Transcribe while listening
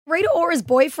Rita Ora's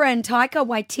boyfriend, Taika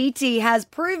Waititi, has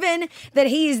proven that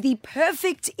he is the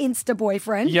perfect Insta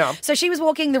boyfriend. Yeah. So she was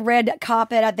walking the red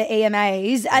carpet at the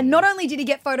EMAs, and not only did he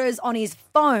get photos on his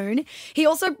phone, he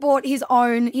also brought his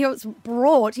own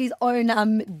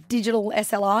digital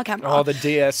SLR camera. Oh, the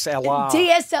DSLR.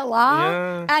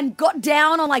 DSLR, and got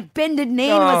down on like bended knee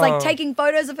and was like taking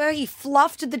photos of her. He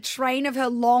fluffed the train of her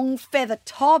long feather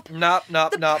top.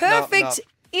 The perfect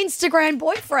Instagram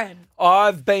boyfriend.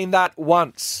 I've been that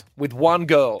once with one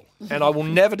girl, and I will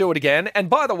never do it again. And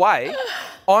by the way,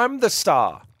 I'm the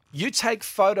star. You take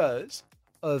photos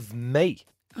of me,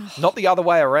 not the other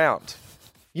way around.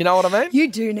 You know what I mean? You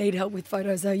do need help with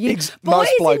photos, though. Most Boys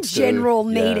in blokes do. general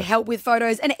need Yeah. help with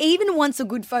photos. And even once a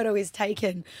good photo is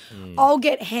taken, I'll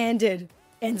get handed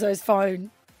Enzo's phone.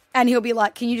 And he'll be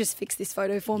like, can you just fix this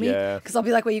photo for me? Yeah. Because I'll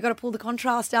be like, well, you got to pull the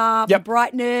contrast up, Yep. the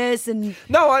brightness and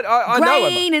No, I know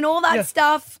him. grain and all that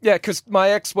stuff. Yeah, because my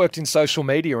ex worked in social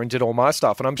media and did all my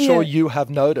stuff, and I'm sure you have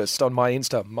noticed on my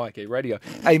Insta, Mikey Radio,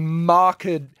 a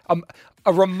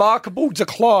remarkable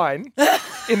decline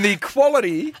in the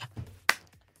quality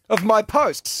of my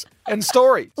posts and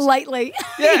stories. Lately.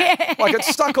 Yeah, like it's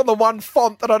stuck on the one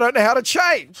font that I don't know how to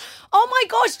change. Oh my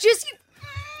gosh,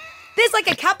 there's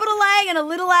like a capital A and a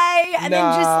little A, and then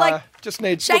just like just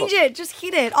need change it, just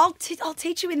hit it. I'll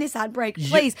teach you in this ad break,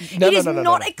 please. No, it no, is no, no,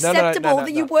 not no. acceptable No.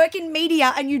 that you work in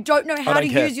media and you don't know how don't to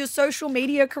care. use your social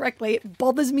media correctly. It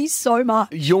bothers me so much.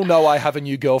 You'll know I have a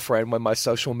new girlfriend when my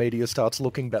social media starts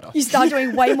looking better. You start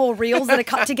doing way more reels that are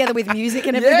cut together with music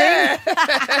and everything.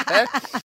 Yeah.